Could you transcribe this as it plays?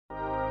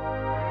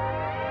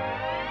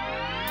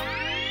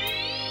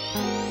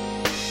Welcome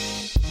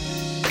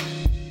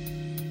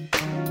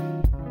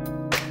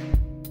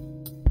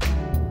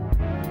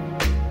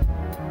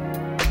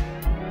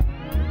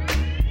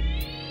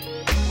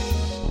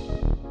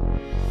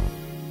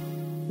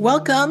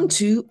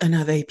to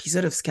another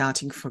episode of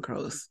Scouting for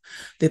Growth,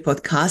 the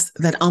podcast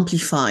that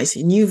amplifies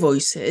new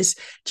voices,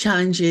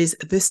 challenges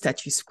the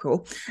status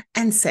quo,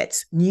 and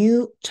sets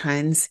new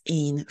trends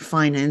in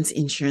finance,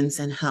 insurance,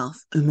 and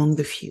health among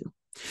the few.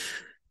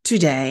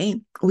 Today,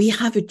 we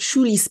have a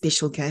truly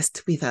special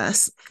guest with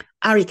us,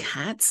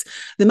 Katz,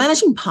 the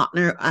managing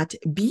partner at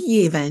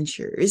BEA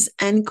Ventures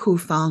and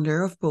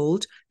co-founder of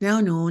Bolt, now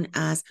known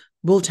as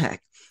Boltech,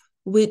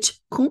 which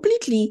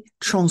completely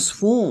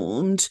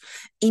transformed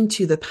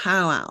into the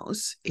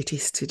powerhouse it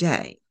is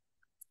today.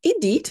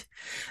 Indeed,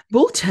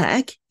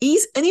 Boltech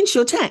is an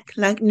insurtech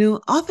like no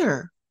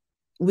other.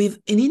 With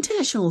an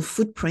international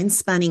footprint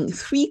spanning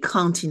 3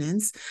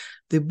 continents,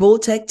 the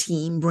Boltech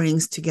team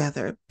brings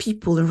together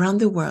people around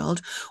the world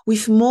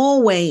with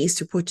more ways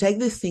to protect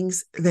the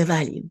things they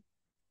value.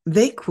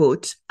 They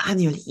quote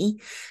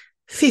annually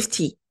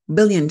 $50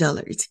 billion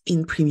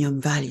in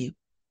premium value.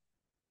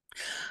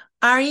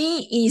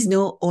 Ari is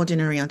no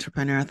ordinary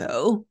entrepreneur,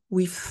 though.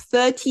 With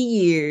 30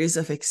 years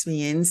of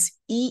experience,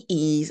 he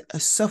is a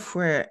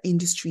software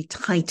industry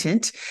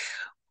titan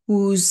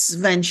whose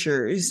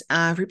ventures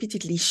have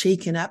repeatedly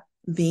shaken up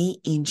the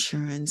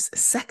insurance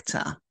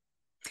sector.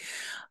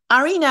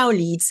 Ari now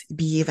leads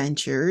BEA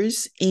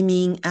Ventures,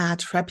 aiming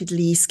at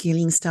rapidly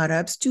scaling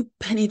startups to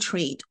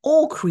penetrate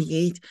or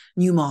create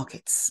new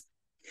markets.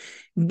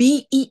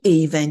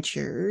 BEA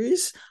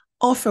Ventures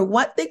offer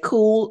what they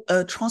call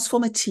a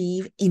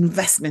transformative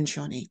investment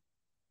journey,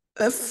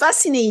 a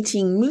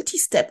fascinating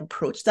multi-step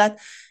approach that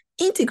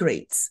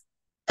integrates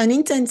an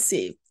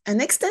extensive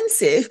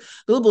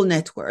global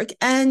network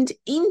and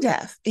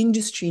in-depth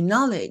industry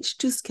knowledge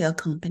to scale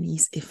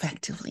companies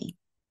effectively.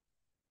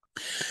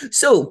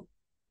 So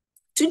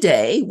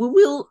today, we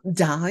will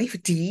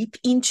dive deep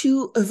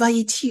into a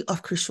variety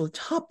of crucial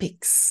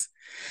topics.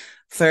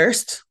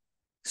 First,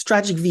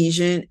 strategic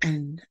vision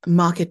and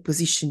market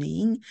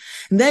positioning.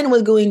 Then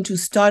we'll go into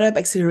startup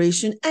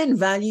acceleration and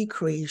value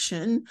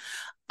creation.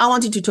 I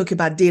wanted to talk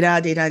about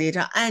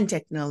data, and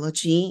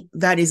technology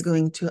that is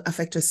going to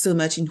affect us so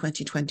much in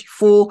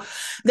 2024.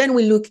 Then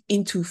we look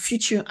into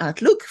future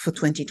outlook for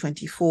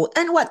 2024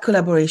 and what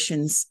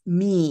collaborations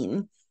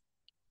mean,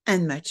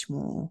 and much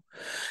more.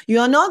 You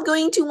are not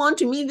going to want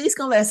to miss this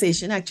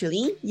conversation,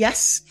 actually.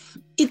 Yes,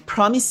 it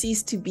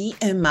promises to be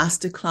a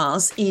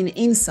masterclass in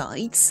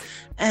insights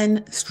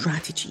and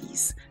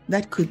strategies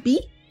that could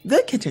be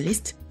the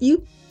catalyst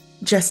you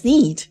just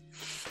need.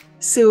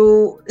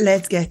 So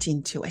let's get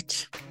into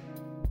it.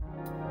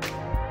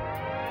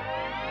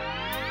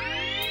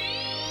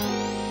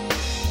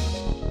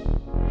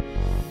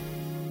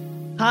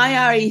 Hi,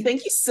 Ari.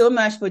 Thank you so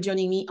much for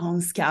joining me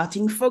on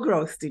Scouting for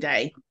Growth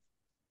today.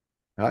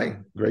 Hi,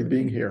 great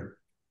being here.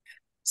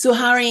 So,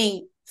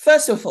 Harry,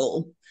 first of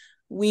all,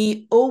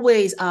 we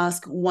always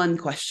ask one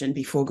question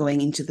before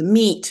going into the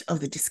meat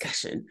of the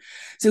discussion.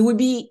 So it would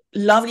be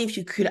lovely if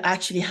you could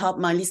actually help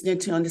my listener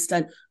to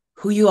understand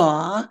who you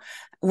are,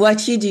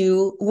 what you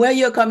do, where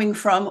you're coming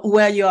from,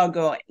 where you are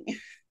going.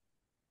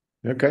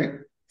 Okay,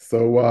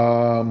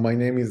 so my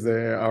name is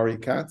Ari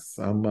Katz.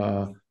 I'm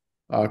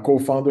a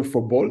co-founder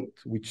for Bolt,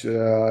 which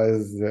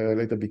has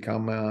later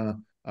become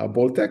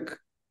Boltech.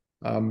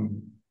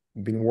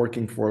 Been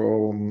working for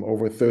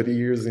over 30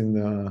 years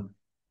in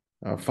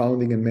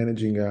founding and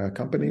managing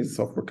companies,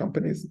 software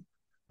companies,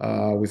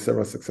 with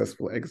several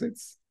successful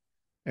exits.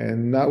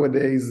 And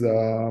nowadays,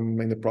 I'm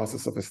in the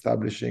process of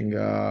establishing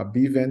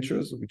BEA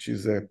Ventures, which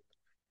is a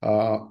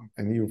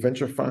new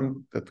venture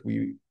fund that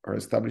we are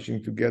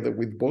establishing together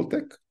with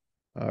Boltech.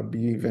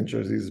 BEA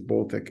Ventures is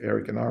Boltech,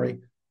 Eric, and Ari,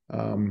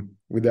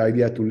 with the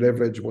idea to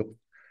leverage what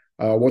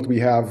we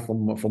have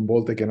from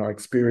Boltech and our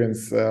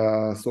experience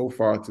so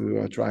far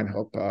to try and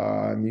help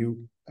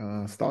new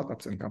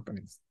startups and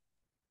companies.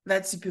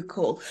 That's super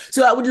cool.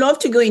 So I would love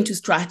to go into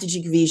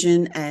strategic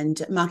vision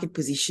and market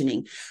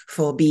positioning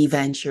for BEA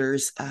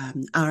Ventures,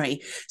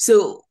 Ari.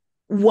 So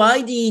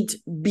why did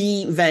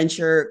BEA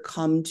Venture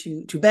come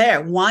to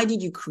bear? Why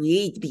did you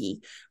create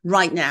BEA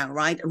right now,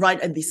 right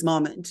at this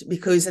moment?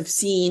 Because I've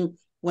seen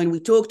when we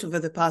talked over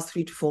the past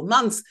 3 to 4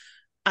 months,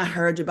 I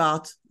heard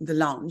about the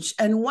launch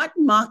and what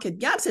market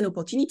gaps and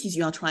opportunities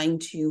you are trying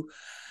to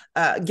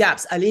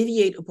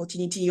alleviate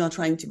opportunity you are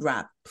trying to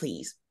grab,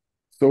 please.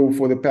 So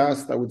for the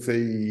past, I would say,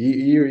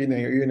 year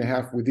and a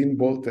half within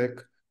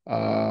Boltech,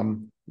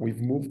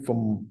 we've moved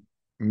from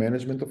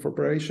management of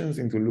operations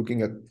into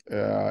looking at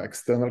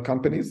external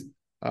companies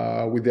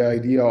with the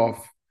idea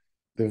of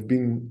there's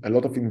been a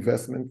lot of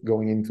investment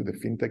going into the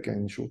fintech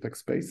and insurtech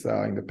space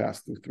in the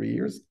past 2-3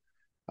 years.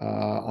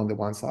 On the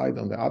one side.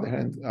 On the other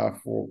hand,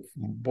 from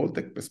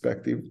Boltech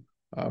perspective,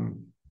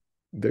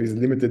 there is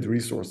limited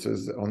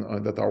resources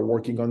that are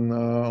working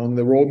on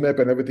the roadmap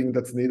and everything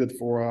that's needed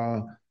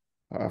for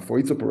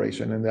its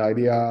operation. And the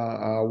idea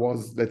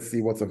was, let's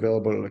see what's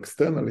available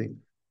externally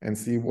and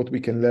see what we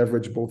can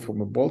leverage both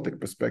from a Baltic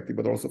perspective,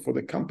 but also for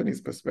the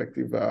company's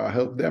perspective,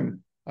 help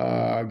them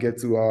get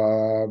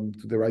to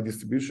the right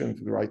distribution,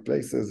 to the right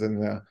places,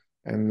 and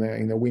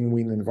in a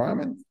win-win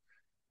environment.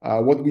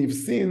 What we've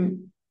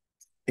seen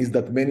is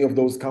that many of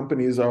those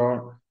companies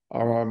are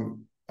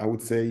I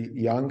would say,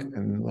 young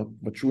and not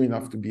mature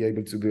enough to be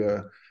able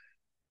to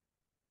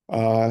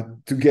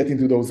get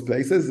into those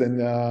places.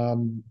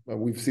 And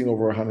we've seen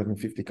over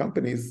 150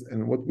 companies.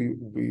 And what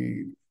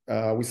we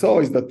saw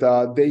is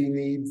that they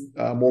need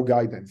more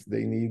guidance.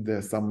 They need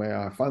some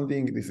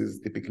funding. This is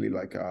typically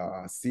like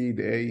a seed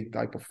A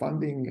type of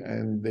funding,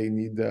 and they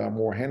need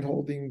more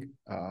handholding,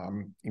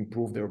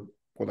 improve their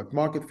product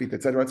market fit,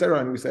 et cetera, et cetera.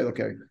 And we said,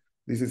 okay,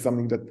 this is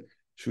something that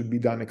should be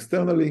done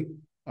externally.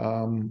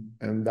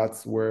 And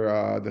that's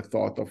where the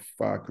thought of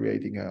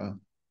creating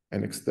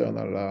an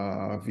external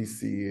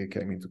VC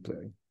came into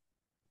play.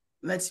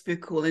 That's super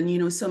cool.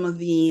 And, some of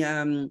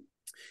the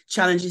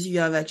challenges you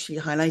have actually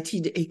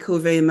highlighted echo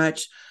very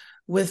much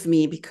with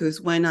me, because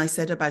when I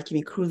set up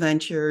Alchemy Crew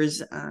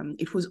Ventures,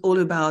 it was all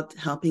about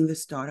helping the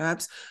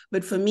startups.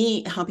 But for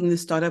me, helping the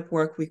startup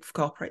work with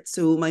corporate.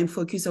 So my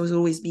focus has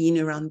always been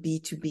around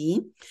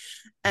B2B.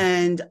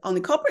 And on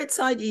the corporate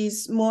side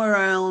is more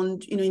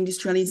around,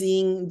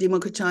 industrializing,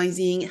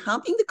 democratizing,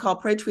 helping the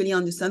corporate really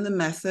understand the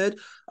method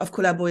of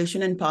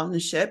collaboration and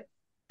partnership.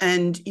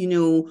 And,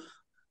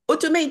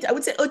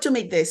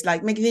 automate this,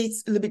 like make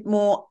this a little bit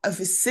more of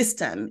a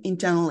system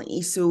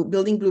internally. So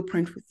building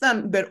blueprint with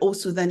them, but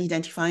also then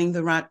identifying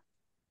the right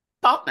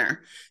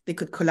partner they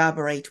could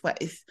collaborate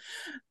with.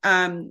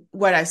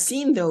 What I've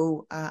seen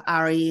though,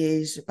 Ari,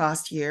 is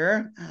past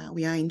year,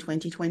 we are in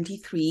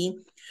 2023,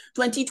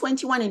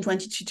 2021 and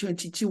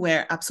 2022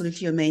 were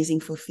absolutely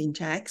amazing for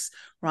fintechs,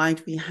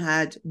 right? We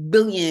had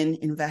billion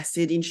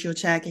invested.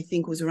 InsurTech, I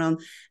think, was around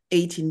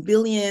 18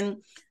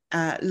 billion.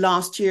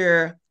 Last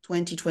year,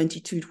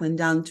 2022, it went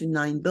down to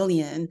 9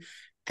 billion.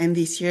 And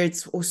this year,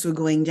 it's also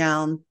going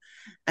down,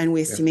 and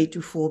we estimate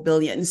to 4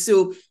 billion.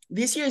 So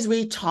this year is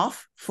really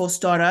tough for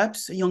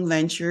startups, young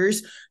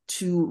ventures,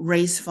 to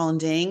raise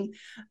funding.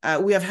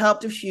 We have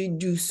helped a few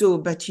do so,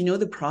 but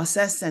the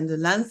process and the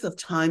length of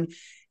time,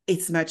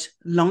 it's much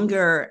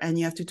longer, and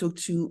you have to talk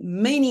to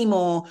many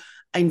more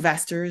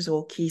investors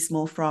or key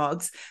small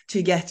frogs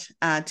to get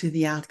to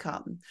the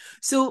outcome.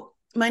 So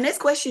my next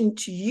question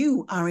to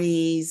you,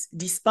 Ari, is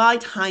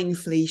despite high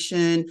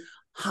inflation,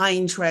 high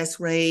interest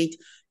rate,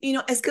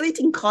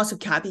 escalating cost of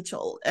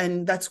capital,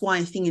 and that's why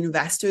I think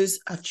investors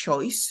have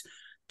choice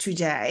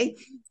today.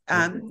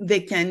 They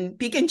can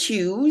pick and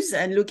choose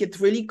and look at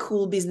really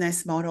cool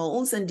business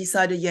models and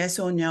decide a yes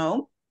or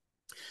no.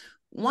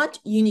 What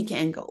unique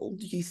angle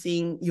do you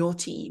think your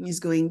team is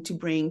going to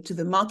bring to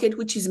the market,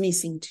 which is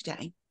missing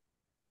today?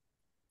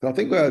 So I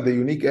think the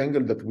unique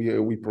angle that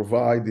we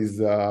provide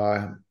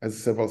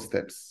has several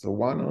steps. So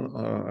one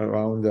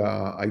around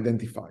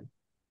identify.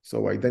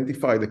 So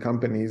identify the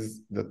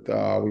companies that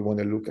we want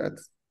to look at.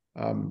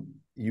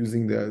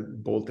 Using the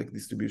Baltic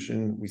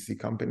distribution, we see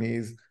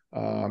companies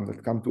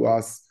that come to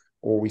us,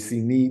 or we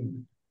see need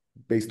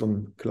based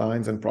on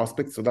clients and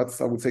prospects. So that's,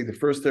 I would say, the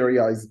first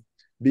area is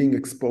being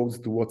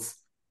exposed to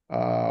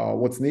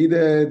what's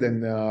needed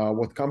and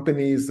what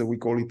companies. So we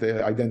call it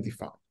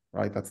identify,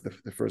 right? That's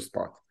the first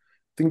part.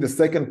 I think the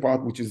second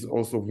part, which is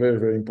also very,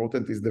 very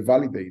important, is the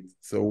validate.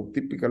 So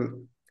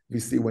typical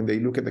VC, when they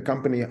look at the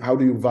company, how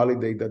do you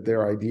validate that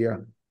their idea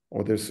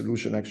or their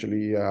solution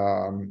actually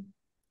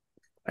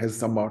has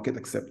some market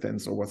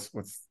acceptance, or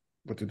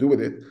what to do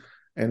with it?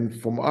 And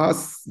from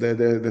us,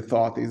 the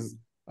thought is,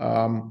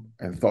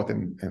 and thought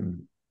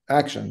and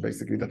action,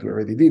 basically, that we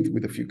already did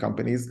with a few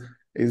companies,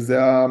 is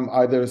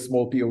either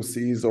small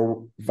POCs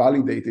or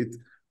validate it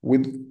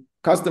with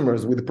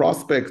customers, with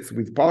prospects,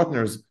 with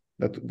partners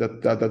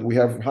that we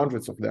have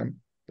hundreds of them,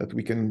 that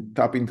we can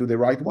tap into the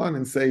right one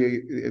and say,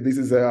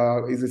 is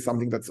this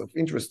something that's of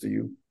interest to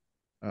you?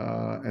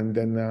 And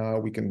then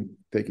we can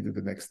take it to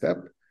the next step.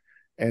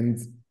 And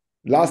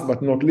last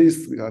but not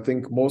least, I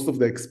think most of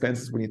the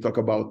expenses, when you talk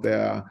about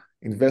the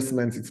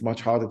investments, it's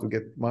much harder to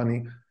get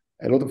money.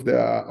 A lot of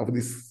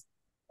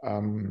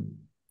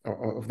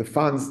the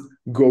funds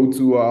go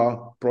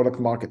to product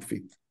market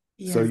fit.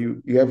 Yes. So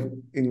you have,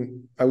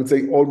 I would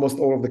say, almost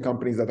all of the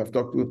companies that I've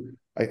talked to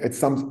at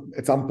some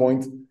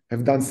point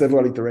have done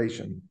several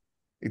iterations.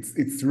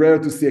 It's rare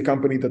to see a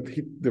company that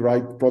hit the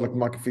right product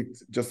market fit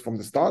just from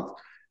the start,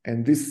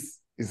 and this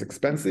is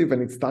expensive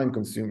and it's time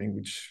consuming,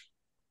 which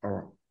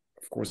are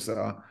of course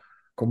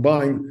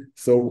combined.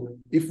 So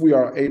if we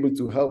are able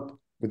to help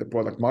with the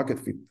product market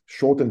fit,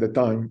 shorten the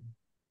time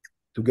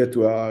to get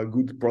to a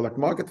good product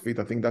market fit,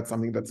 I think that's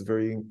something that's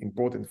very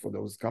important for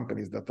those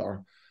companies that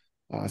are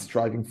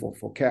striving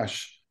for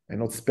cash and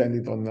not spend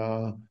it on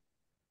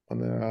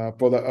a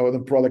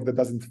product that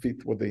doesn't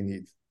fit what they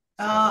need.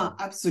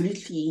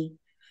 Absolutely.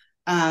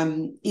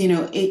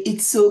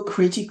 It's so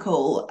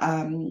critical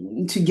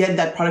to get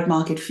that product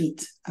market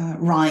fit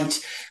right.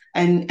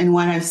 And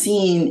what I've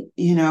seen,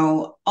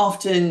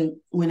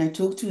 often when I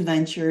talk to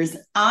ventures,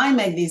 I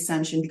make the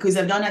assumption, because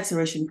I've done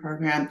acceleration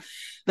program,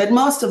 that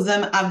most of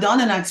them have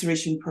done an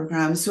acceleration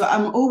program. So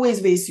I'm always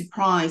very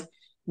surprised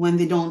when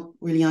they don't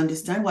really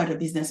understand what a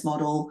business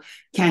model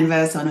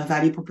canvas on a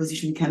value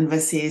proposition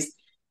canvas is,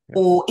 Yeah.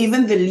 or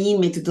even the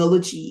lean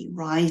methodology,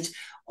 right?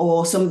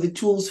 Or some of the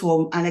tools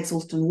from Alex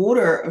Alston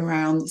Water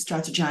around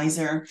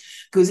Strategizer.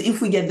 Because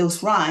if we get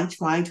those right,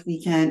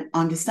 we can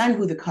understand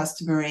who the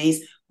customer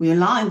is, we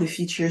align the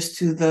features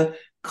to the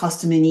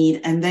customer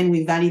need, and then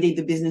we validate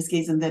the business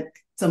case and that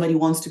somebody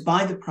wants to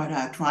buy the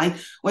product, right?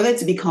 Whether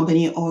it's a big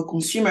company or a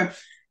consumer,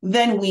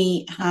 then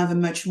we have a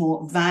much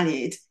more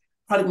valid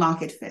product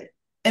market fit.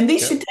 And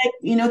this should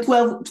take,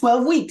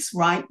 12 weeks,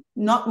 right?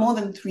 Not more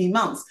than 3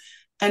 months.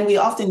 And we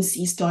often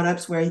see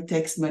startups where it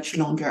takes much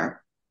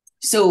longer.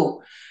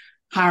 So,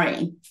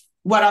 Harry,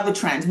 what are the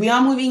trends? We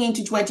are moving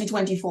into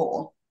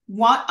 2024.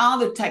 What are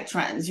the tech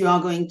trends you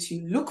are going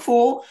to look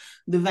for,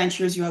 the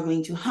ventures you are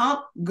going to help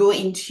go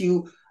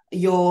into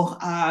your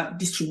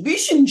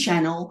distribution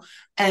channel,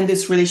 and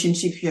this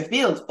relationship you have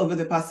built over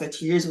the past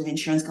 30 years with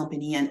insurance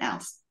company and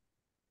else?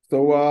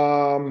 So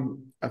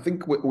I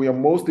think we are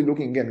mostly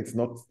looking, again, it's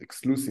not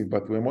exclusive,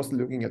 but we're mostly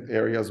looking at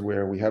areas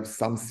where we have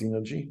some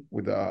synergy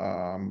with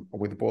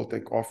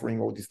Bolttech offering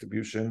or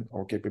distribution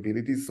or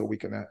capabilities, so we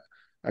can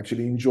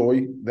actually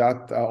enjoy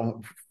that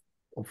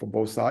from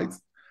both sides.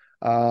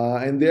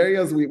 And the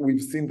areas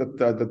we've seen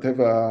that have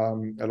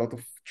a lot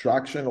of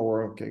traction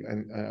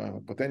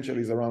and potential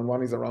is around,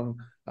 one is around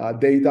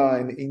data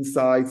and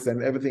insights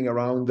and everything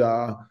around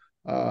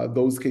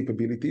those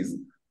capabilities,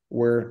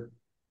 where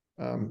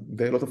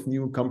there are a lot of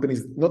new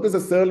companies, not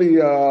necessarily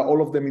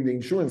all of them in the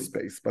insurance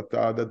space, but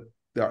that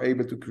they are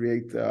able to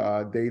create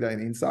data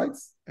and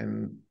insights,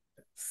 and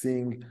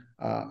seeing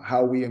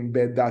how we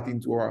embed that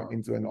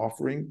into an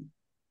offering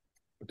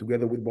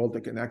together with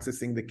Bolttech and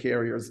accessing the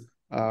carriers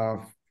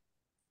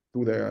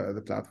through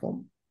the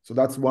platform. So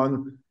that's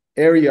one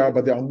area,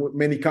 but there are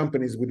many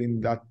companies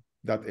within that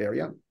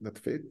area that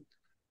fit.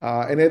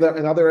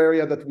 Another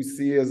area that we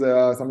see as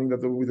something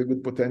that with a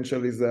good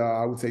potential is,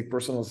 I would say,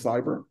 personal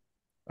cyber.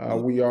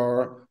 We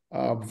are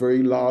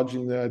very large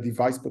in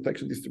device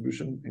protection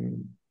distribution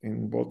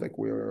in Bolttech.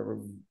 We are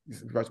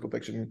device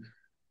protection in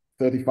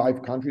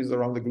 35 countries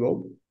around the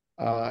globe.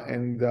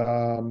 And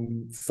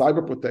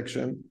cyber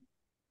protection,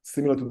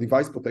 similar to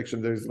device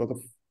protection, there's a lot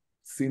of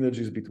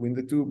synergies between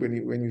the two.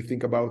 When you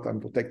think about, I'm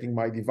protecting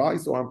my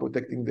device, or I'm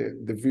protecting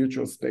the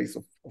virtual space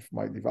of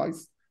my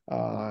device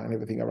and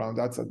everything around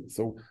that.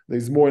 So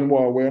there's more and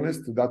more awareness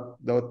to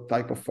that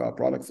type of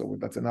product. So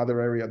that's another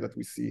area that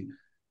we see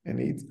a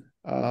need.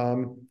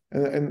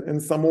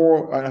 And some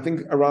more, I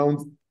think, around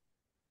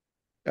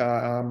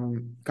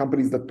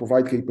companies that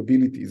provide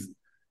capabilities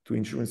to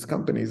insurance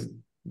companies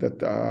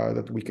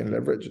that we can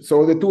leverage.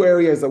 So the two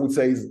areas I would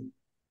say is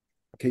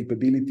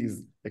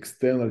capabilities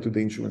external to the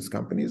insurance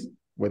companies,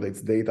 whether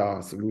it's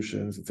data,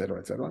 solutions, et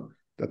cetera,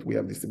 that we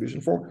have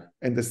distribution for.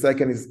 And the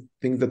second is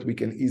things that we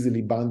can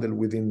easily bundle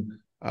within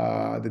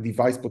the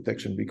device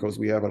protection, because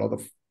we have a lot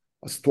of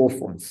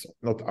storefronts,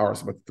 not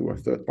ours, but to our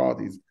third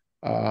parties,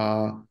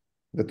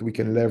 that we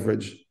can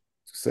leverage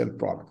to sell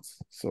products.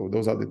 So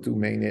those are the two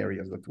main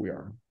areas that we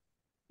are.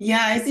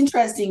 Yeah, it's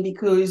interesting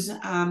because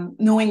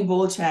knowing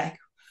Bolttech,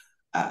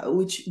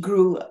 which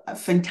grew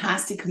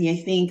fantastically, I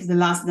think the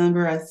last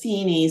number I've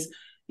seen is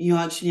you're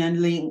actually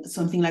handling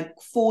something like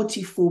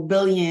 44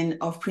 billion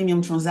of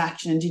premium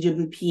transaction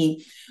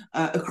GWP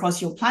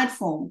across your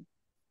platform.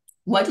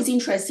 What is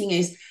interesting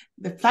is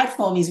the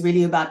platform is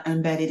really about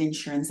embedded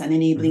insurance and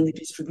enabling the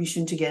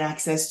distribution to get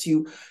access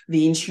to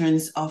the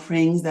insurance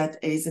offerings that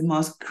is the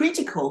most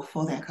critical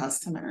for their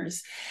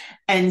customers.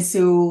 And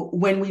so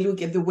when we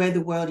look at the way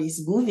the world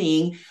is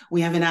moving,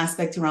 we have an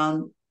aspect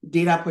around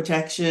data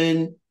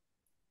protection.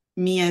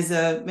 Me as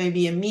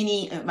maybe a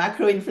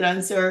macro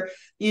influencer,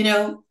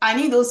 I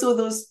need also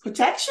those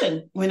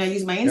protection when I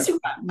use my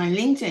Instagram, my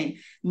LinkedIn,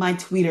 my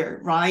Twitter,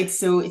 right?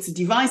 So it's a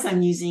device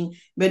I'm using,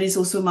 but it's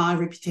also my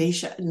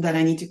reputation that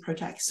I need to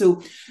protect.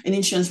 So an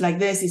insurance like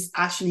this is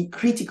actually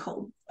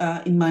critical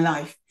in my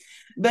life.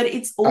 But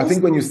it's also, I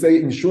think when you say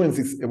insurance,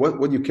 it's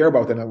what you care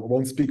about, and I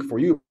won't speak for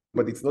you,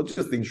 but it's not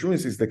just the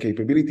insurance, it's the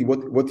capability.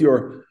 What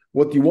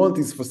you want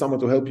is for someone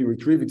to help you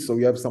retrieve it, so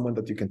you have someone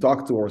that you can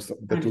talk to, or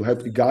that will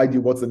help you guide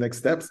you what's the next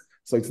steps.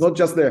 So it's not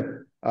just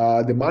the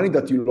money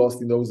that you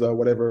lost in those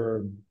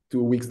whatever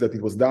 2 weeks that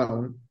it was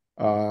down.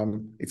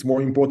 It's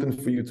more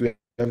important for you to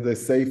have the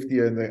safety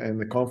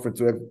and the comfort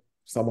to have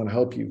someone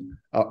help you,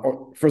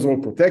 or first of all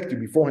protect you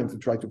beforehand to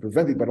try to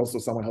prevent it, but also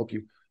someone help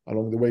you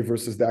along the way,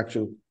 versus the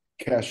actual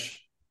cash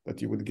that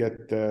you would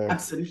get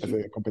as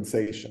a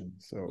compensation.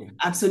 So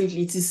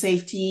absolutely, it's the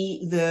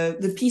safety,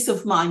 the peace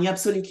of mind. You're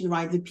absolutely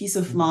right. The peace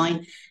of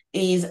mind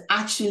is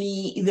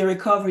actually the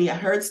recovery. I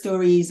heard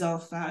stories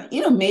of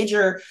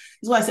major.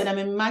 That's why I said I'm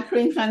a micro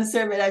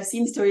influencer, but I've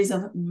seen stories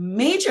of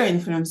major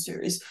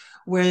influencers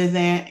where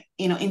their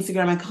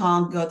Instagram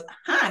account got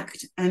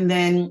hacked, and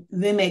then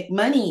they make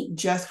money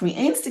just through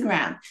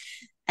Instagram.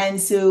 And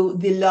so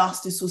they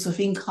lost a source of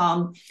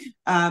income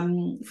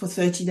for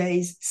 30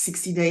 days,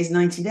 60 days,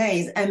 90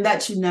 days. And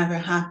that should never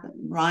happen,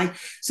 right?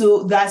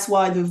 So that's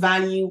why the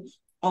value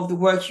of the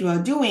work you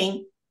are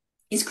doing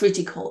is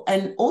critical.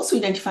 And also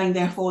identifying,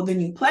 therefore, the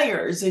new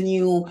players, the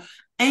new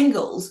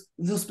angles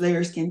those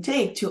players can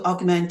take to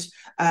augment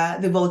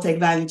the Voltec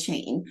value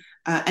chain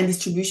and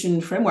distribution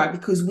framework,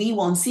 because we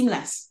want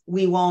seamless.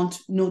 We want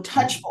no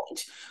touch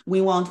point. We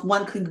want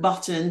one-click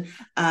button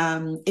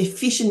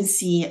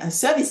efficiency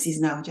services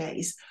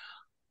nowadays.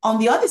 On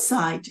the other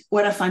side,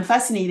 what I find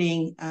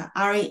fascinating,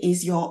 Ari,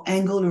 is your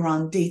angle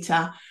around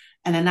data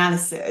and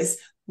analysis.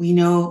 We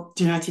know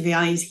generative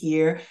AI is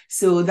here,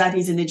 so that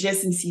is an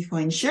adjacency for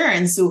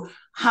insurance. So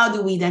how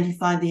do we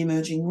identify the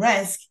emerging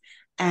risk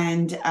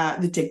and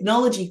the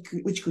technology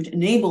which could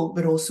enable,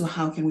 but also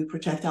how can we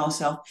protect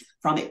ourselves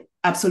from it?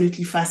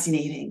 Absolutely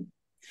fascinating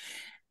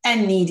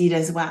and needed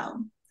as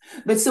well.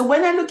 But so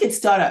when I look at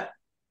startup,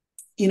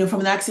 from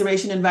an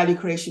acceleration and value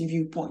creation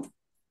viewpoint,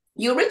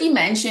 you already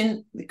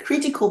mentioned the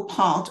critical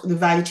part of the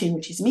value chain,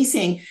 which is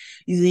missing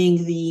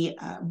using the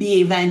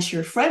BEA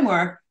venture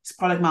framework, is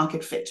product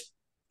market fit.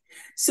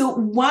 So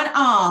what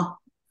are,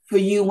 for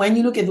you, when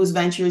you look at those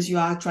ventures you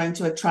are trying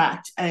to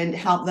attract and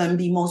help them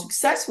be more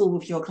successful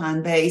with your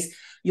client base,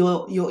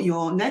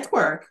 your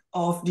network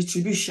of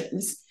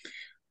distributions,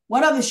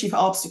 what are the chief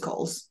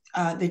obstacles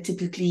they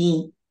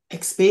typically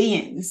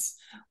experience,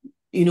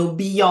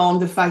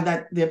 beyond the fact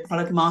that their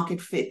product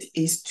market fit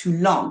is too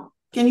long?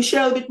 Can you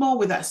share a bit more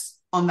with us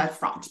on that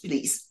front,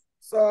 please?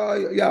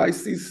 So yeah, I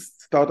see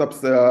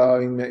startups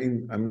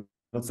I'm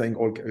not saying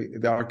all,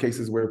 there are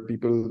cases where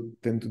people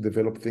tend to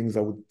develop things,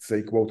 I would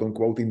say, quote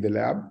unquote, in the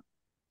lab.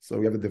 So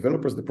we have the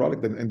developers, the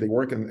product, and they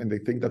work and they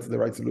think that's the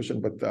right solution,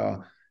 but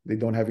they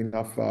don't have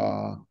enough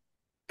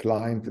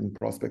client and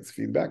prospects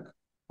feedback.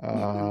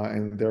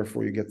 And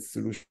therefore you get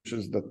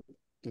solutions that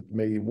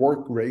may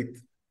work great,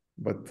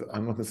 but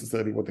are not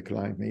necessarily what the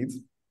client needs.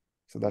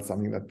 So that's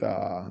something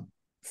that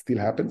still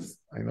happens.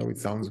 I know it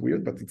sounds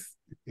weird, but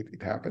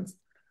it happens.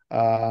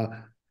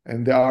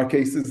 And there are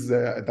cases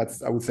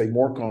that's, I would say,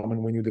 more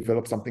common when you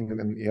develop something and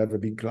then you have a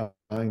big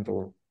client,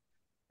 or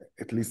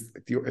at least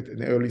at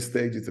an early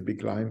stage, it's a big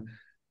client,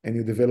 and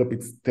you develop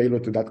it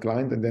tailored to that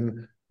client. And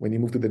then when you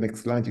move to the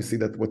next client, you see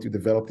that what you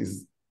developed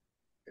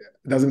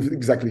doesn't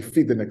exactly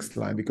fit the next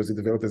client, because you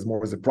developed as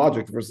more as a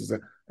project versus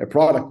a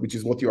product, which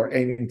is what you are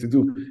aiming to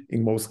do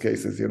in most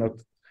cases.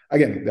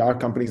 Again, there are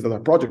companies that are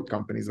project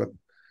companies, but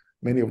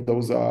many of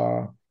those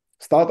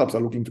startups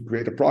are looking to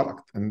create a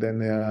product. And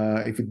then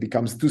if it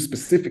becomes too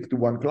specific to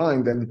one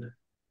client, then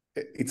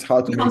it's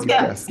hard to make it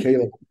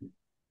scalable.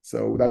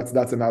 So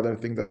that's another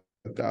thing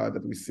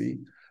that we see.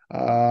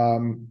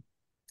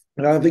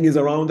 Another thing is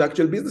around the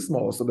actual business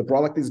model. So the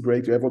product is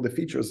great, you have all the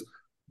features,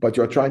 but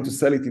you're trying to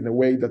sell it in a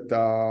way that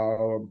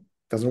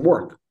doesn't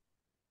work.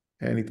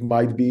 And it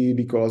might be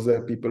because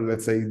people,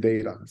 let's say,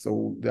 data.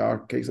 So there are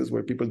cases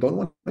where people don't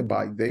want to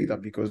buy data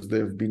because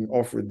they've been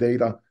offered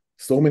data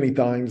so many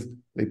times.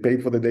 They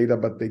paid for the data,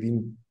 but they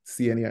didn't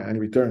see any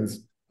returns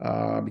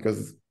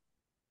because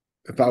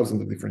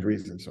 1,000 of different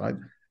reasons, right?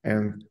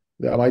 And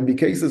there might be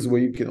cases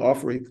where you can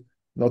offer it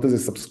not as a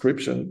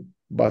subscription,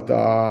 but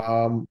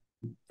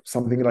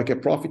something like a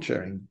profit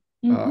sharing.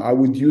 I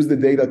would use the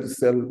data to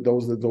sell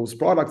those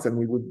products, and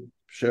we would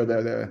share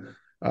the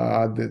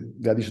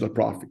additional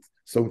profits.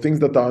 So things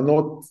that are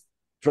not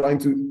trying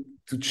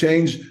to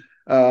change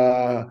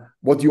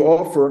what you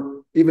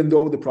offer, even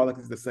though the product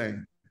is the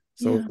same.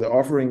 So the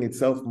offering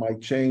itself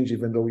might change,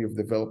 even though you've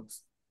developed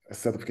a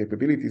set of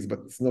capabilities, but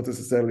it's not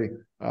necessarily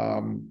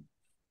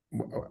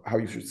how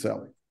you should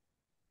sell it.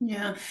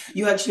 Yeah,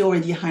 you actually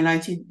already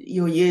highlighted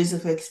your years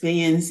of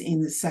experience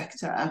in the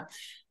sector.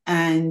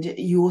 And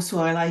you also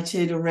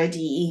highlighted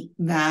already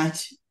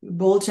that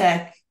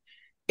Voltec,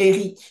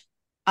 Eric,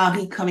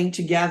 Ari coming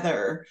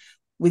together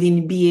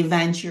within BEA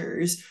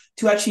Ventures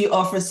to actually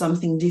offer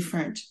something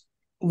different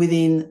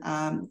within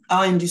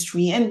our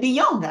industry and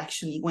beyond,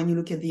 actually, when you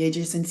look at the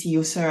adjacency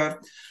you serve.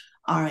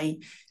 Ari,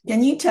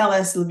 can you tell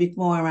us a little bit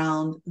more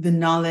around the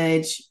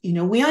knowledge?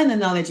 We are in a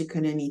knowledge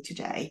economy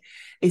today.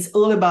 It's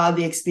all about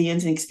the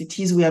experience and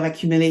expertise we have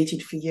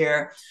accumulated for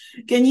years.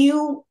 Can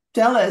you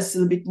tell us a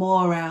little bit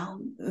more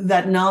around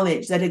that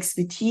knowledge, that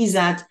expertise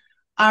that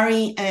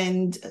Ari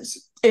and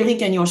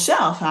Eric and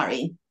yourself,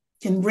 Ari,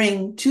 can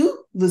bring to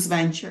those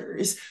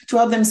ventures to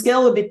help them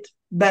scale a bit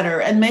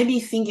better, and maybe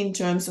think in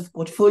terms of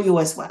portfolio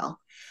as well,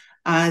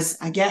 as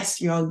I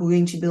guess you're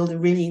going to build a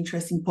really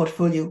interesting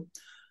portfolio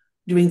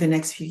during the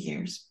next few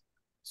years?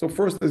 So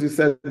first, as you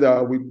said,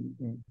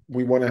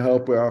 we want to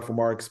help from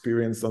our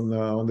experience on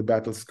the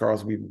battle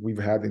scars we've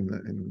had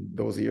in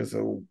those years.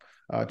 So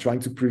trying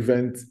to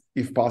prevent,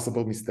 if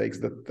possible, mistakes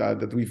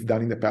that we've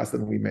done in the past,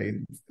 and we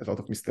made a lot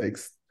of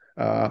mistakes,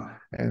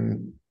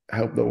 and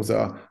help those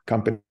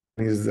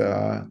companies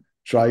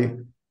try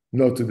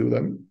not to do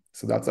them.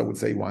 So that's, I would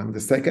say, one.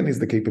 The second is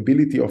the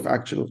capability of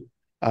actual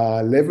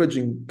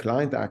leveraging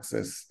client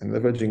access and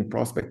leveraging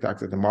prospect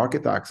access, the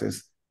market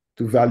access,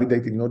 to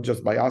validate it not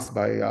just by us,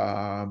 by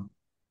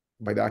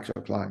the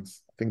actual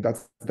clients. I think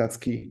that's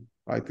key,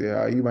 right?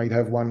 You might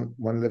have one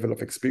level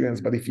of experience,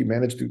 but if you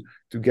manage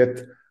to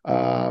get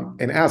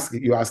and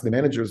you ask the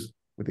managers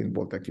within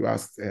Boltec, you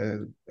ask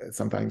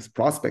sometimes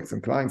prospects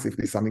and clients if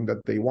there's something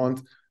that they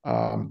want,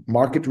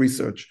 market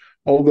research,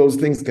 all those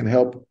things can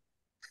help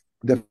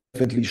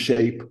definitely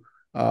shape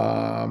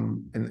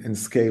and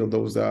scale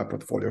those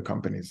portfolio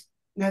companies.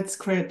 That's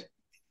great.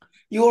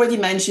 You already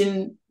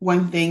mentioned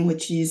one thing,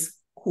 which is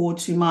core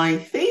to my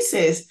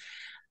thesis,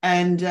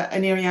 and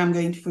an area I'm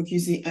going to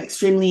focus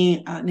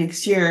extremely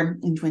next year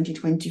in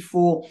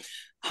 2024,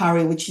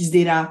 Harry, which is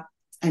data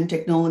and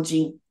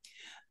technology.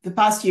 The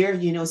past year,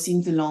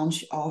 since the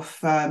launch of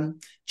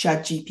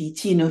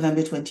ChatGPT in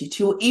November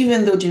 22,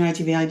 even though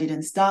generative AI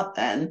didn't start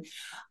then,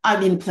 I've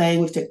been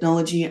playing with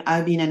technology.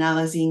 I've been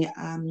analyzing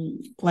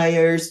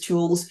players,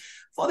 tools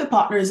for the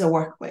partners I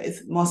work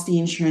with, mostly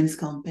insurance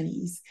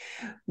companies.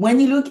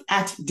 When you look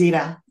at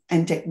data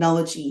and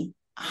technology,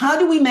 how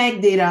do we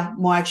make data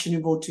more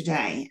actionable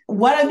today?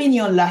 What have been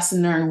your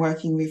lesson learned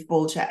working with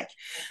Boltec?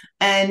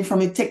 And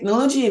from a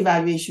technology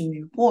evaluation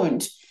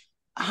viewpoint,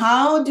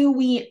 how do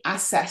we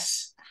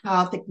assess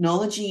how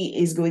technology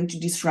is going to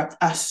disrupt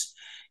us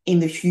in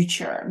the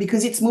future?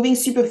 Because it's moving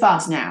super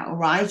fast now,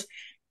 right?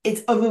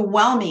 It's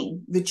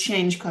overwhelming, the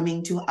change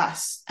coming to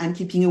us, and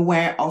keeping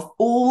aware of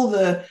all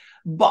the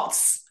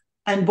bots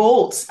and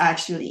bolts,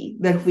 actually,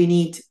 that we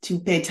need to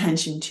pay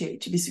attention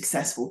to be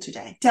successful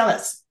today. Tell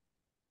us.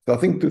 So I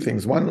think two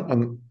things. One,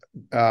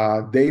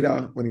 on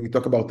data, when we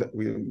talk about that,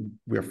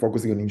 we are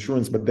focusing on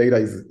insurance, but data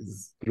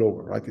is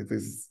global, right? It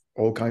is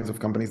all kinds of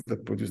companies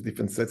that produce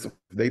different sets of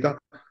data.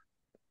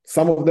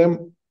 Some of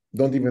them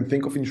don't even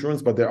think of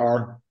insurance, but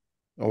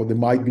they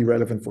might be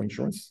relevant for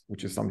insurance,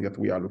 which is something that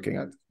we are looking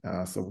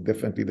at. So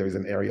definitely there is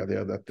an area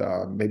there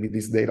that maybe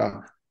this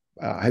data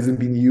hasn't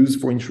been used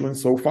for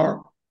insurance so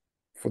far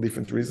for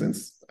different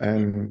reasons,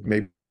 and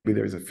maybe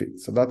there is a fit.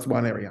 So that's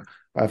one area.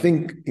 I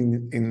think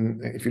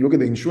if you look at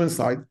the insurance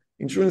side,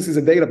 insurance is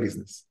a data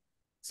business.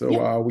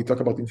 So we talk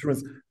about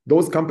insurance.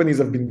 Those companies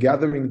have been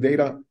gathering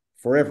data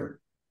forever.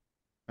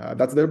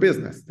 That's their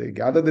business. They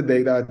gather the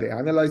data, they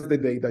analyze the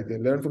data, they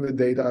learn from the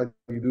data,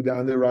 you do the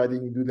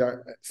underwriting, you do that.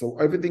 So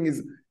everything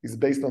is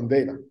based on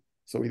data.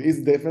 So it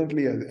is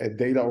definitely a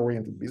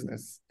data-oriented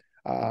business.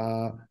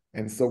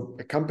 And so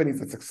a company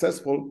that's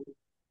successful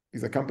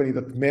is a company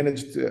that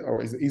managed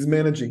or is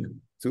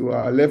managing to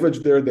leverage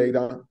their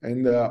data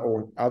and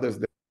or others'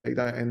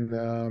 data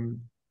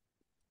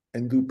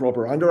and do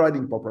proper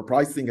underwriting, proper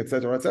pricing, et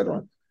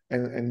cetera,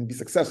 and be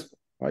successful,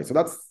 right? So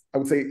that's, I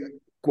would say,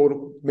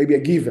 quote, maybe a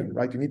given,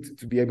 right? You need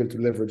to be able to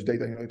leverage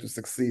data in order to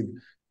succeed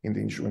in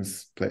the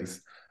insurance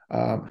place.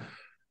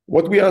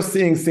 What we are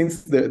seeing,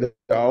 since there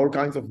are all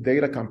kinds of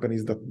data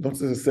companies that not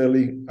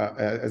necessarily,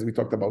 as we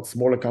talked about,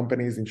 smaller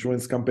companies,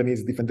 insurance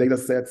companies, different data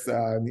sets,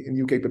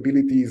 new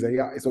capabilities,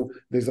 AI. So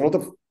there's a lot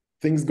of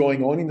things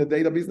going on in the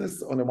data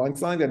business on the one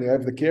side, and you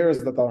have the carriers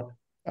that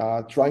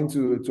are trying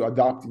to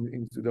adapt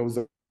into those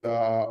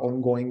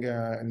ongoing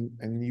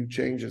and new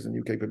changes and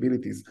new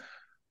capabilities.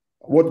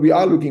 What we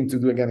are looking to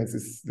do, again, this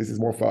is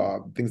more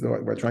for things that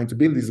we're trying to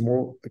build, is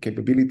more a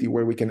capability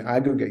where we can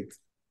aggregate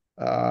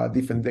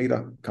different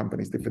data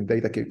companies, different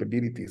data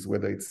capabilities,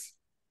 whether it's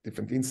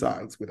different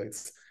insights, whether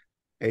it's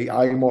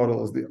AI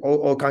models,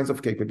 all kinds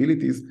of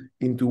capabilities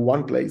into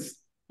one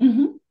place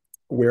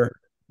where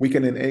we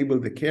can enable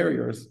the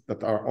carriers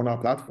that are on our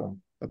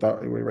platform, we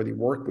already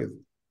work with.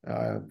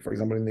 For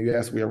example, in the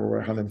US, we have over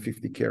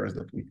 150 carriers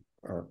that we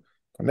are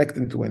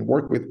connected to and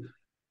work with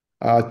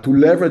to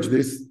leverage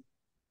this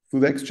through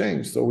the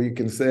exchange. So we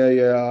can say,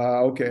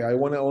 okay, I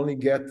want to only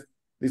get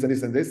this and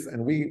this and this,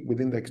 and we,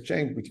 within the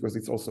exchange, because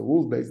it's also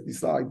rules-based,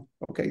 decide,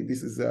 okay,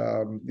 this is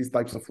these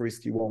types of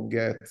risk you won't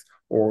get,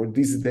 or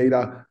this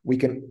data we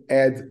can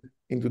add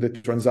into the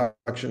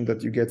transaction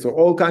that you get. So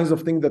all kinds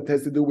of things that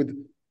has to do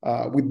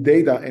with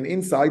data and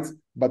insights,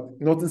 but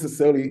not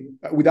necessarily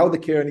without the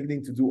carrier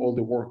needing to do all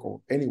the work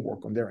or any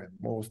work on their end,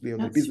 mostly on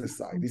the business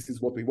side. This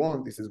is what we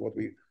want. This is what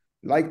we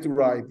like to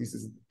write. This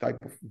is the type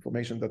of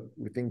information that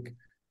we think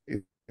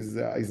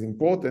is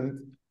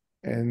important,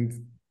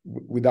 and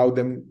without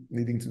them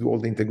needing to do all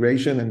the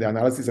integration and the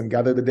analysis and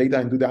gather the data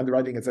and do the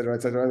underwriting, et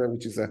cetera,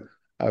 which is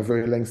a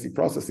very lengthy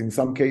process. In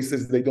some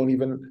cases, they don't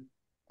even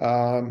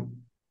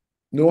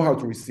know how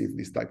to receive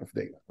this type of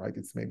data, right?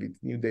 It's maybe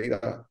new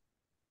data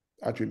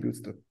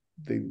attributes that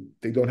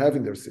they don't have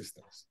in their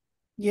systems.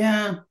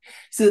 Yeah.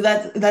 So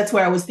that's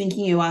where I was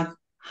thinking about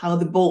how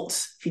the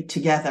bolts fit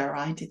together,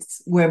 right?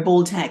 It's where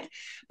Boltec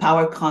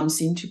power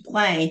comes into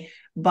play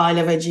by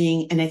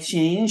leveraging an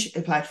exchange,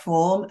 a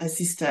platform, a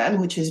system,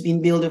 which has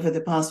been built over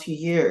the past few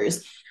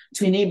years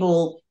to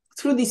enable,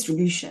 through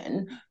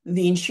distribution,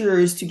 the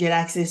insurers to get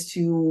access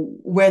to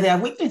where they are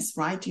weakness,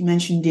 right? You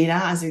mentioned data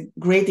as a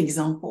great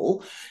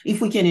example.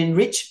 If we can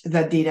enrich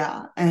that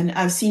data, and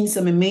I've seen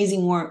some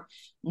amazing work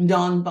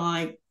done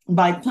by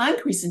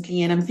Plank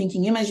recently, and I'm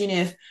thinking, imagine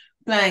if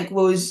Plank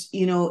was,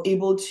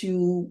 able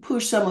to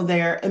push some of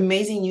their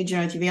amazing new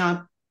generative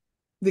AI,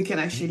 they can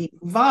actually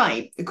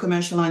provide a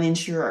commercial line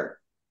insurer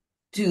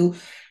to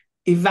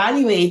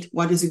evaluate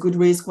what is a good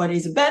risk, what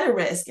is a better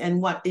risk,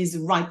 and what is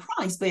the right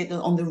price based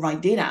on the right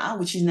data,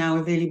 which is now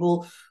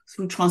available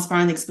through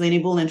transparent,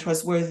 explainable, and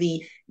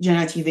trustworthy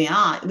generative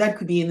AI. That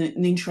could be an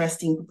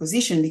interesting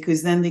proposition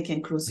because then they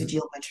can close the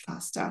deal much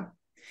faster.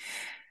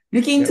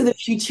 Looking to Yeah. the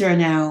future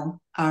now,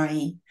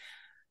 Ari,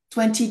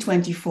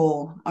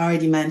 2024, I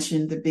already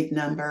mentioned the big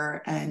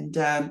number, and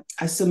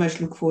I so much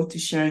look forward to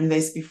sharing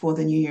this before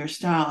the new year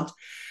starts.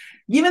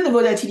 Given the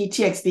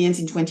volatility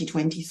experienced in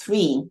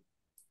 2023,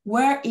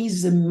 where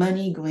is the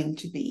money going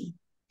to be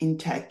in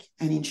tech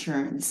and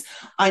insurance?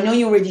 I know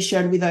you already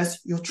shared with us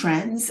your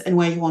trends and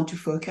where you want to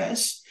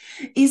focus.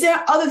 Is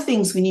there other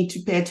things we need to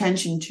pay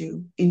attention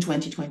to in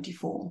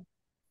 2024?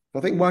 I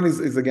think one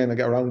is again like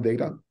around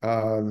data.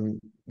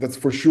 That's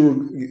for sure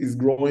is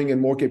growing,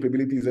 and more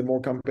capabilities and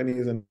more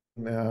companies and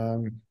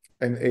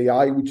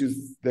AI, which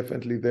is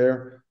definitely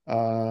there,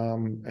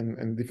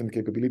 and different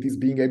capabilities,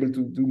 being able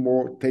to do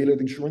more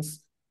tailored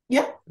insurance,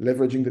 Yeah.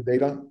 leveraging the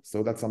data.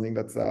 So that's something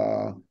that's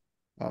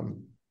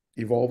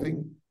evolving.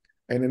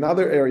 And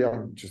another area,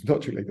 which is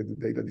not related to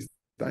data this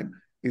time,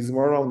 is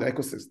more around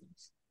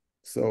ecosystems.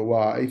 So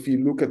if you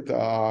look at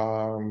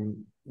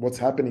what's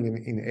happening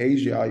in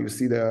Asia, you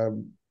see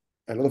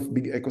a lot of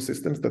big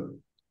ecosystems that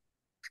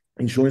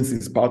insurance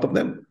is part of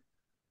them.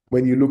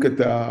 When you look at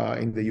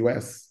in the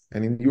US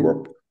and in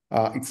Europe,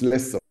 it's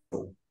less so.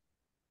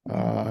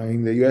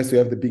 In the US, you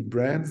have the big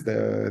brands,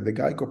 the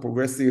Geico,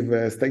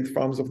 Progressive, State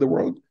Farms of the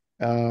world,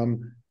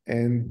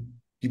 and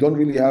you don't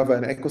really have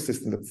an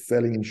ecosystem that's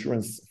selling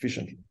insurance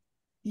efficiently.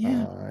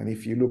 Yeah. And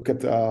if you look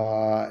at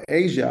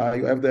Asia,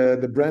 you have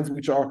the brands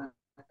which are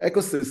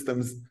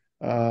ecosystems,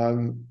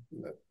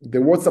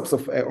 the WhatsApps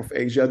of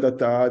Asia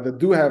that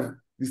do have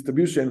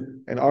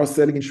distribution and are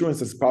selling insurance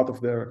as part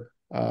of their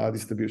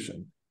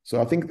distribution.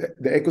 So I think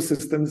the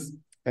ecosystems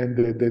and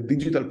the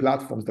digital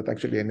platforms that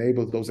actually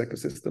enable those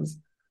ecosystems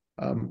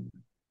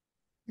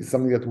is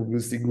something that we will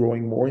see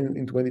growing more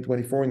in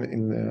 2024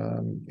 in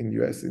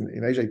the US.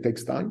 In Asia, it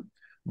takes time,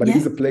 but it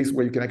is a place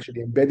where you can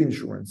actually embed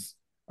insurance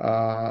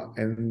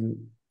and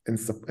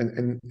it's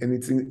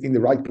in the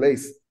right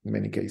place in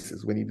many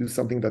cases. When you do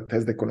something that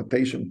has the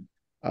connotation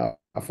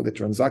for the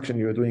transaction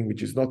you're doing,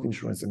 which is not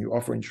insurance, and you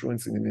offer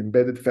insurance in an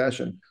embedded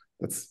fashion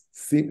that's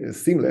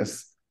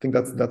seamless, I think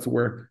that's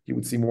where you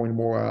would see more and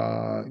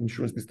more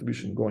insurance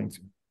distribution going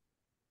to.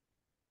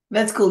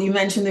 That's cool. You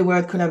mentioned the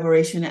word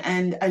collaboration,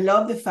 and I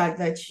love the fact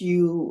that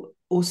you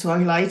also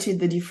highlighted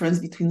the difference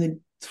between the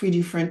three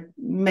different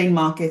main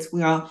markets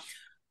we are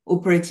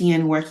operating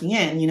and working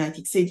in: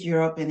 United States,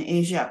 Europe, and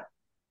Asia.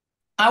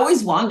 I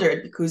always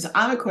wondered, because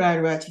I'm a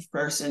collaborative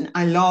person,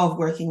 I love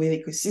working with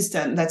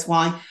ecosystem. That's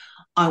why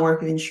I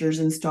work with insurers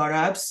and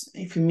startups.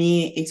 For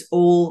me, it's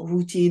all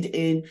rooted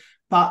in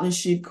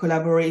partnership,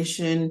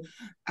 collaboration,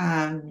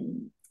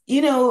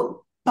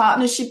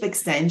 partnership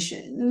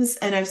extensions.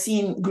 And I've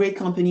seen great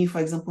company, for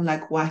example,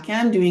 like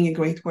Wacom, doing a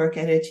great work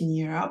at it in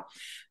Europe.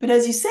 But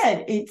as you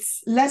said,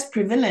 it's less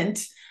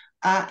prevalent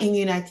in the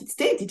United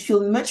States. It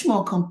feels much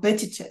more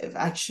competitive,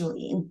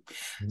 actually.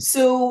 Mm-hmm.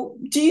 So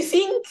do you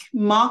think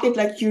market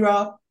like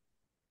Europe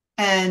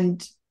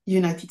and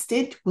United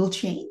States will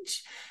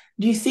change?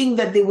 Do you think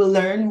that they will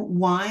learn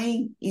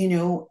why,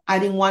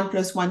 adding 1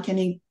 + 1 can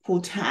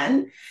equal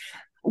 10?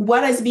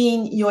 What has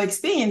been your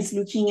experience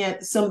looking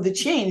at some of the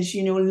change,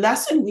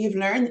 lesson we've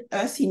learned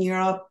us in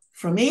Europe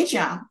from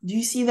Asia? Do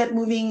you see that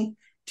moving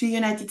to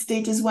United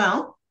States as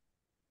well?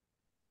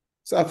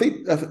 So I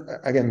think,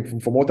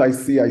 again, from what I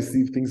see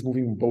things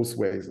moving both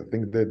ways. I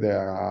think that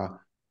there are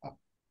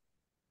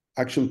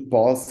actual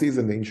policies,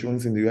 and the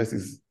insurance in the US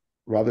is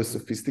rather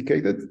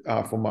sophisticated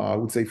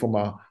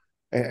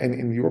and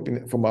in Europe,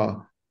 from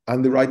a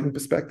underwriting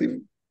perspective,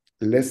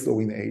 less so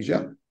in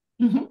Asia.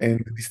 Mm-hmm. And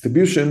the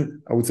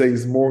distribution, I would say,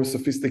 is more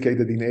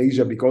sophisticated in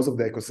Asia because of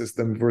the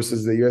ecosystem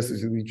versus the US,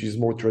 which is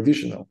more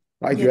traditional,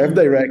 right? Yeah. You have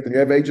direct and you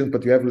have agents,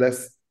 but you have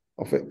less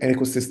of an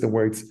ecosystem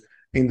where it's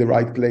in the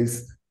right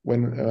place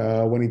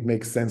when it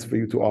makes sense for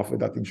you to offer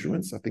that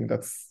insurance. I think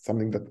that's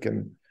something that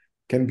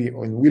can be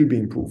and will be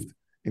improved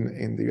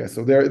in the US.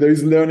 So there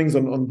is learnings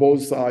on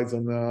both sides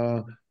from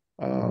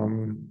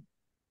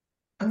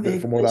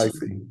what I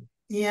see.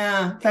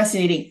 Yeah,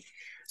 fascinating.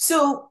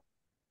 So,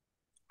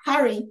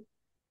 Harry,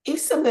 if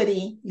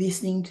somebody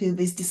listening to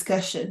this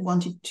discussion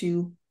wanted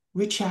to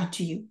reach out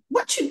to you,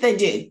 what should they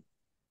do?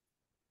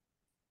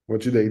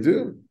 What should they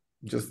do?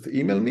 Just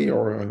email me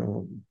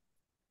or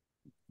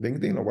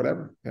LinkedIn or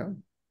whatever. Yeah.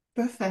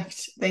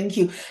 Perfect. Thank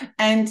you.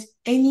 And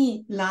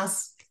any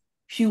last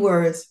few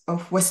words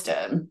of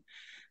wisdom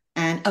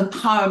and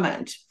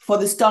empowerment for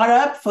the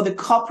startup, for the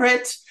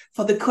corporate,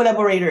 for the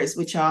collaborators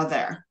which are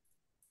there?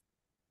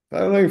 I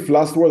don't know if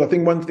last word. I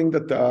think one thing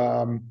that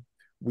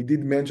we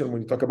did mention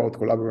when you talk about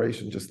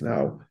collaboration just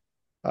now,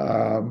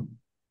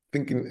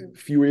 thinking a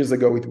few years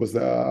ago, it was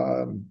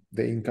the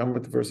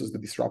incumbent versus the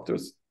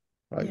disruptors,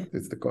 right? Yeah.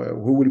 It's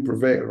who will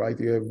prevail, right?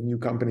 You have new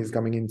companies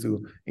coming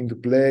into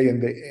play,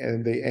 and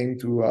they aim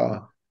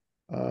to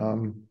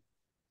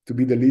to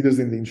be the leaders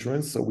in the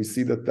insurance. So we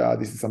see that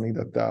this is something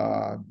that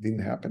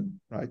didn't happen,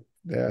 right?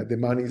 The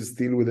money is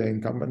still with the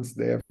incumbents.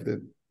 They have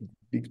the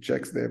big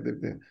checks. They have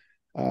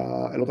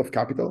a lot of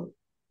capital.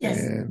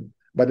 Yes.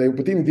 But the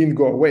opportunity didn't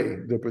go away.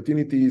 The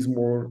opportunity is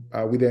more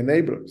with the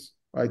enablers,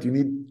 right? You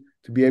need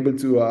to be able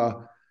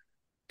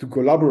to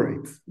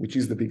collaborate, which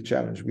is the big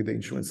challenge with the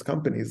insurance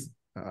companies.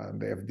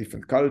 They have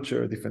different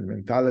culture, different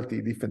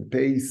mentality, different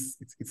pace.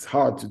 It's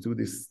hard to do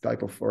this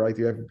type of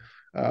variety. You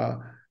have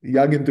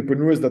young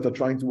entrepreneurs that are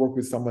trying to work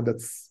with someone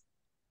that's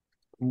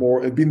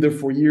more been there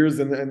for years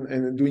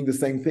and doing the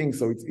same thing.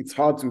 So it's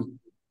hard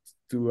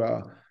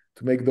to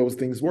make those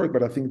things work.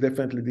 But I think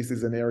definitely this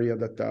is an area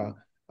that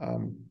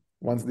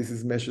once this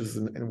is meshes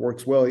and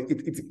works well,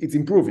 it's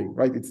improving,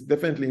 right? It's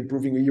definitely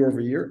improving year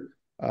over year.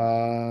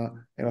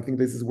 And I think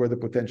this is where the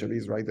potential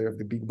is, right? They have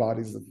the big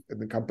bodies of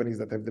the companies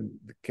that have the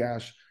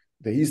cash,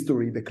 the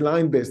history, the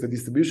client base, the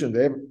distribution,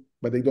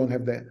 but they don't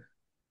have the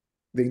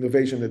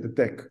innovation and the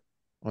tech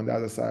on the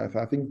other side.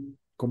 I think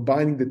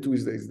combining the two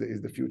is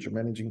the future,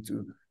 managing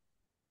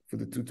for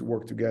the two to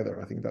work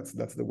together. I think that's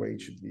the way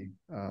it should be,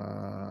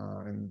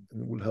 and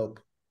will help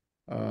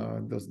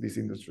this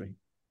industry.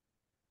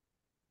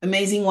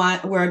 Amazing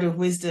word of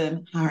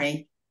wisdom,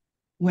 Harry.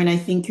 When I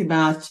think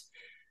about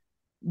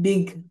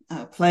big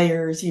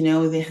players,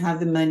 they have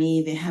the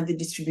money, they have the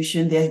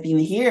distribution, they have been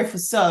here for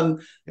some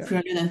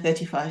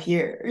 335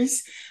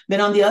 years.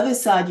 But on the other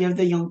side, you have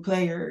the young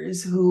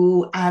players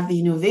who have the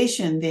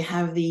innovation, they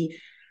have the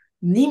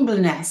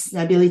nimbleness,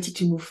 the ability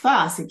to move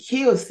fast, the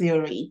chaos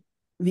theory,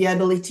 the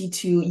ability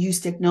to use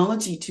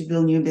technology to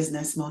build new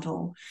business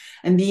model.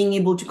 And being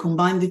able to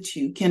combine the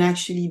two can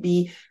actually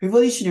be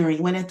revolutionary.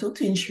 When I talk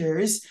to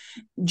insurers,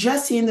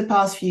 just in the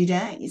past few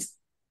days,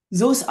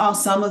 those are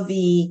some of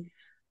the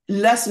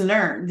lessons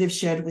learned they've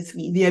shared with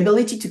me. The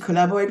ability to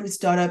collaborate with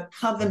startups,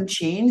 have them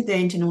change their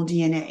internal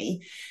DNA,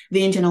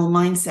 the internal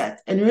mindset,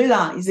 and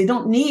realize they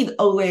don't need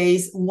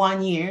always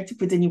 1 year to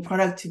put a new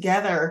product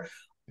together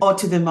or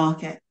to the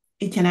market.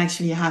 It can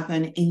actually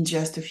happen in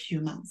just a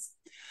few months.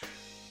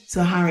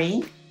 So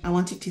Harry, I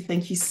wanted to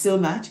thank you so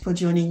much for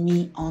joining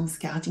me on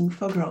Scouting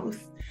for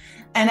Growth.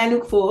 And I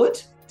look forward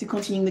to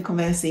continuing the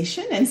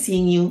conversation and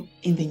seeing you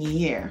in the new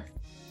year.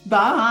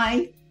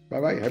 Bye.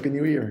 Bye-bye. Happy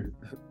New Year.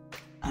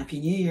 Happy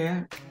New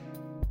Year.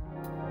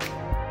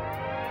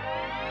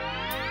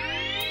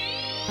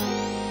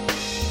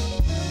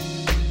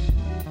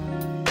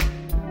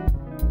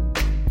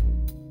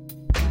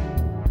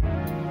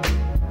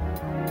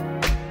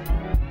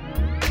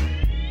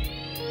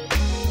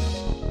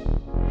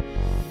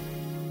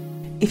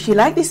 If you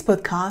like this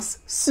podcast,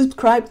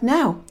 subscribe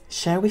now,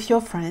 share with your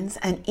friends,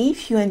 and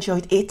if you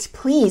enjoyed it,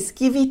 please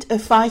give it a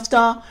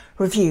 5-star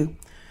review.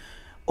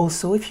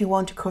 Also, if you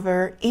want to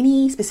cover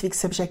any specific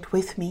subject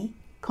with me,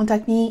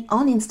 contact me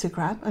on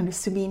Instagram under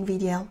Sabine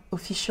VDL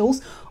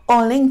Officials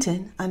or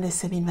LinkedIn under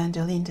Sabine van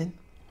der Linden.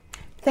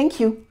 Thank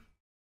you.